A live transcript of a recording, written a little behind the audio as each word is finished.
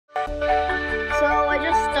So I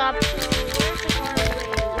just stopped. Where's the corner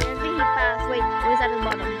whale? I think he passed. Wait, where's at the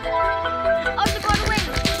bottom? Oh, the corner whale!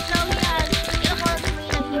 No, he has the corner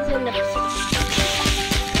whale and he's in the.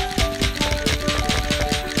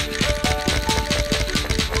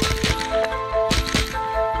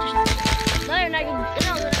 No, you're not gonna.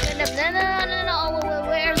 No, we're not gonna. No. Oh,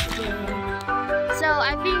 where's the? So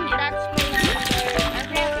I think that's.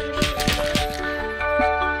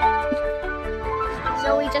 So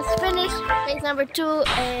we just finished phase number 2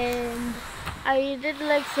 and I did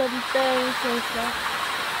like some things and stuff.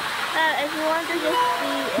 If you want to just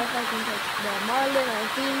see if I can touch the marlin or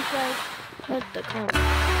green shark, hit the comment.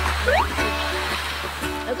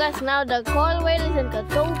 Okay, so now the coral whale is in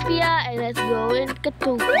Catopia and let's go in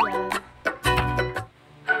Catopia.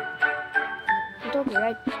 Catopia,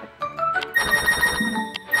 right?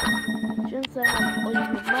 Since I have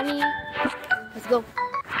ultimate money, let's go.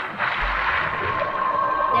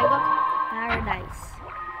 There we go. Paradise.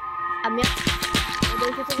 Yep. What day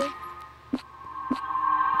is it today?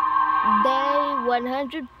 Day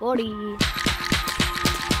 140.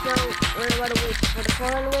 So, we're gonna wait for the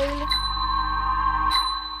coral whale.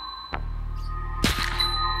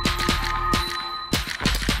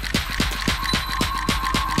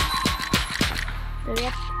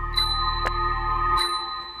 Yep.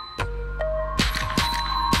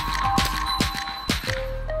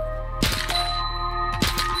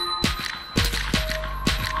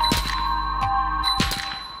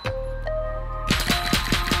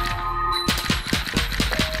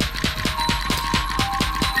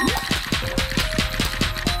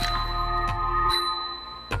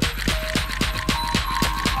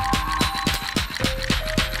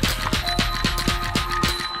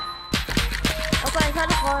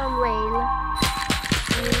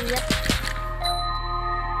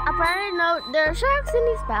 Apparently, no, there are sharks in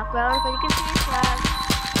this background, but you can see sharks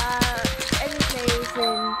any place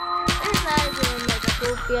in like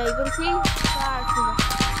Catopia. You can see sharks,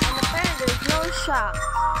 and apparently there's no sharks.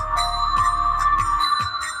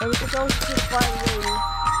 And you can also see the coral whale.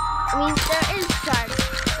 I mean, there is sharks.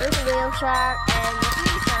 There's a whale shark and a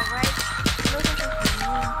green shark, right? No such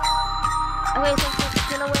thing. Okay, so let's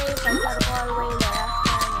get away from the coral whale. Last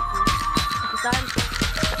time, okay.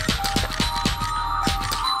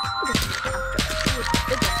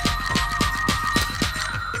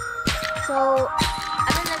 So, I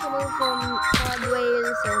don't like to move from coral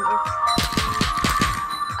whales and it's...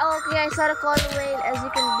 Oh, okay, I saw the coral whale. As you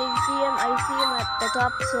can did you see him? I see him at the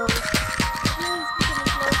top, so... He's becoming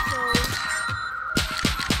close, so...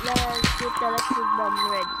 Let's get the electric bomb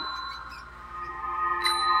ready.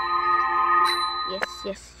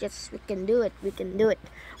 Yes, we can do it.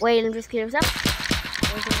 Wait, let me just clear this up.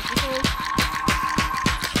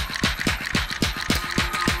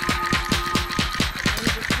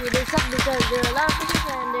 This up because there are a lot of fishes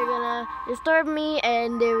and they're gonna disturb me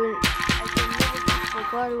and they will I can never touch the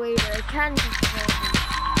coral whale or I can touch the coral whale.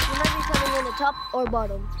 You might be coming in the top or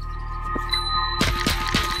bottom.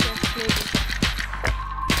 Just play this.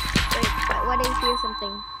 Wait, what do you hear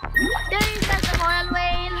something? There is the coral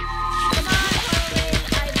whale! Come on, coral whale,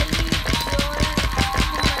 I believe you're my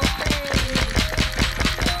friend.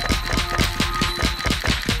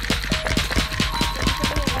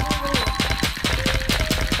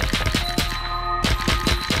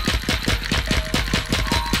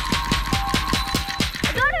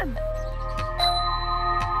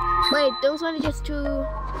 Wait, those are just two. I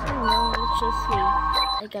don't know, let's just see.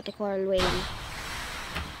 I got the coral whale.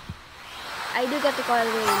 I do get the coral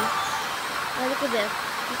whale. Oh, look at this.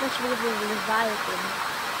 This is actually the Leviathan.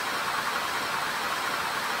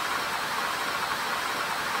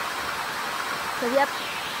 So, yep,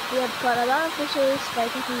 we have caught a lot of fishes by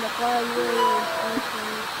taking the coral whale.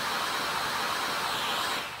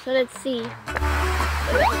 So, let's see.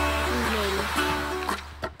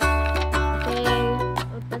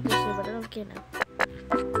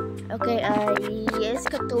 Okay, yes,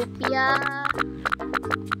 Catopia.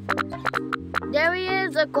 There he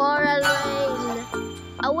is, a coral whale.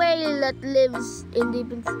 A whale that lives in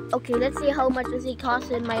deep in... Okay, let's see how much does he cost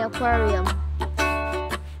in my aquarium.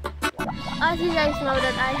 As you guys know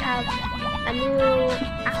that I have a new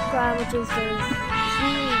aquarium, which is the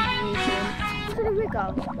sea region. So there we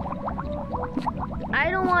go. I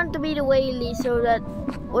don't want to be the whaley, so that...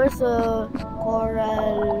 Where's the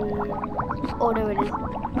coral... Oh, there it is.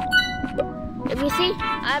 Let me see.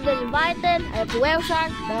 I have the Leviathan, I have the whale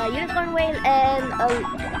shark, the unicorn whale, and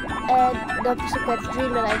the secret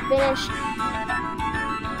stream that I finished.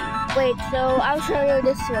 Wait, so I'll show you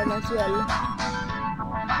this one as well.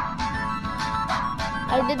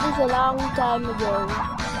 I did this a long time ago.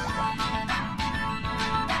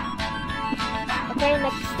 Okay,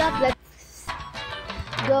 next stop, let's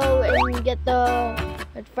go and get the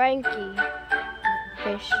Frankie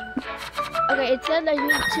fish. Okay, it said I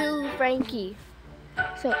need 2 Frankie.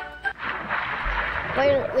 So,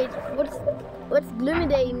 wait, what's gloomy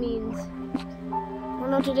day means? Oh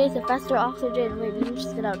no, today's a faster oxygen. Wait, let me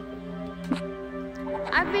just get out.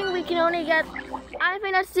 I think we can only get, I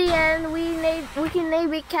think that's the end. We can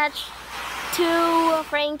maybe catch 2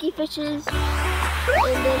 Frankie fishes.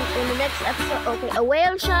 And then in the next episode, okay, a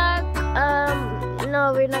whale shark.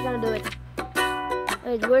 No, we're not gonna do it.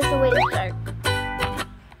 Wait, where's the whale shark?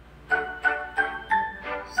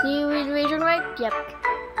 Seaweed region, right? Yep.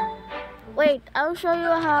 Wait, I'll show you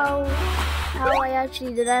how I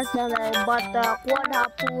actually did last time. I bought the quad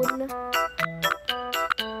harpoon.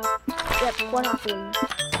 Yep, quad harpoon.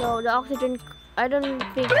 So the oxygen, I don't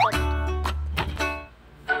think that.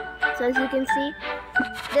 So as you can see,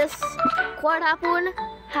 this quad harpoon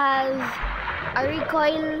has a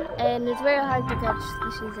recoil and it's very hard to catch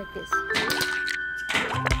fishes like this.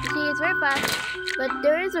 You see, it's very fast, but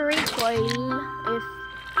there is a recoil if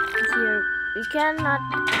it's here. We cannot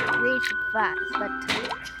reach it fast, but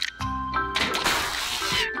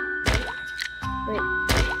wait.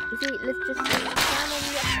 You see, let's just salmon.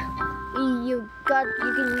 Yep.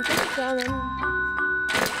 You can catch salmon.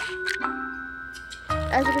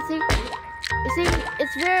 As you can see,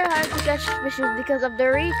 it's very hard to catch fishes because of the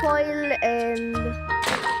recoil and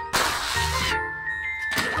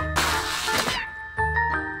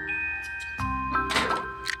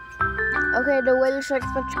okay, the whale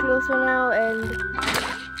shark's much closer now and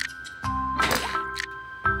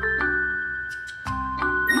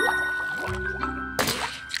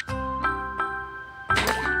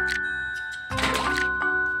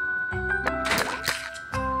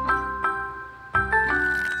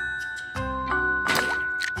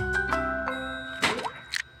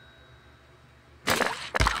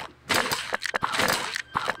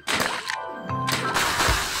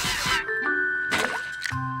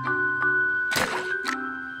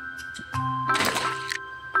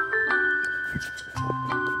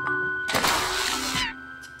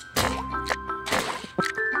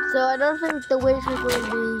so I don't think the whale shark will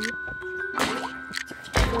be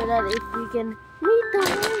so that if we can meet the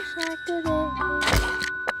whale shark today.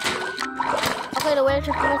 Okay, the whale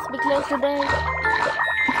shark must be close today.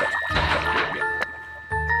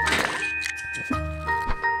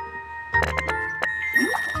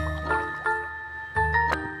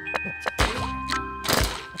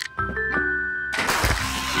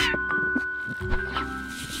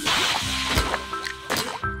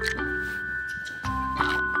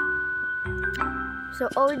 So,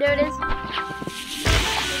 oh, there it is.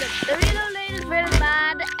 The reload lane is very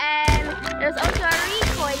bad, and there's also a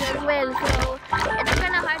recoil as well. So, it's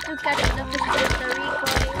kind of hard to catch the fish with the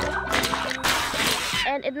recoil,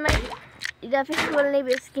 and the fish will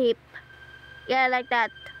maybe escape. Yeah, like that.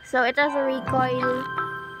 So, it has a recoil.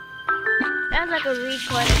 It has like a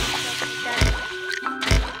recoil and stuff like that.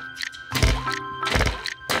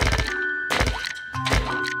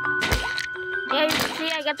 Yeah, you can see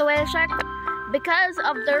I got the whale shark because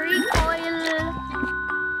of the recoil.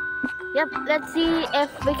 Yep, let's see if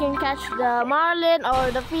we can catch the marlin or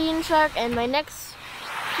the fin shark in my next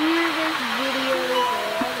previous video.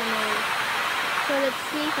 I don't know. So let's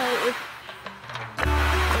see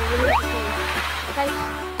okay.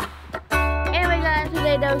 Anyway guys,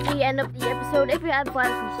 today that was the end of the episode. If you had fun,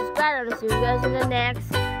 please subscribe. I'll see you guys in the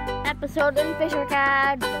next episode in Fisher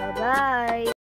Cat. Bye bye.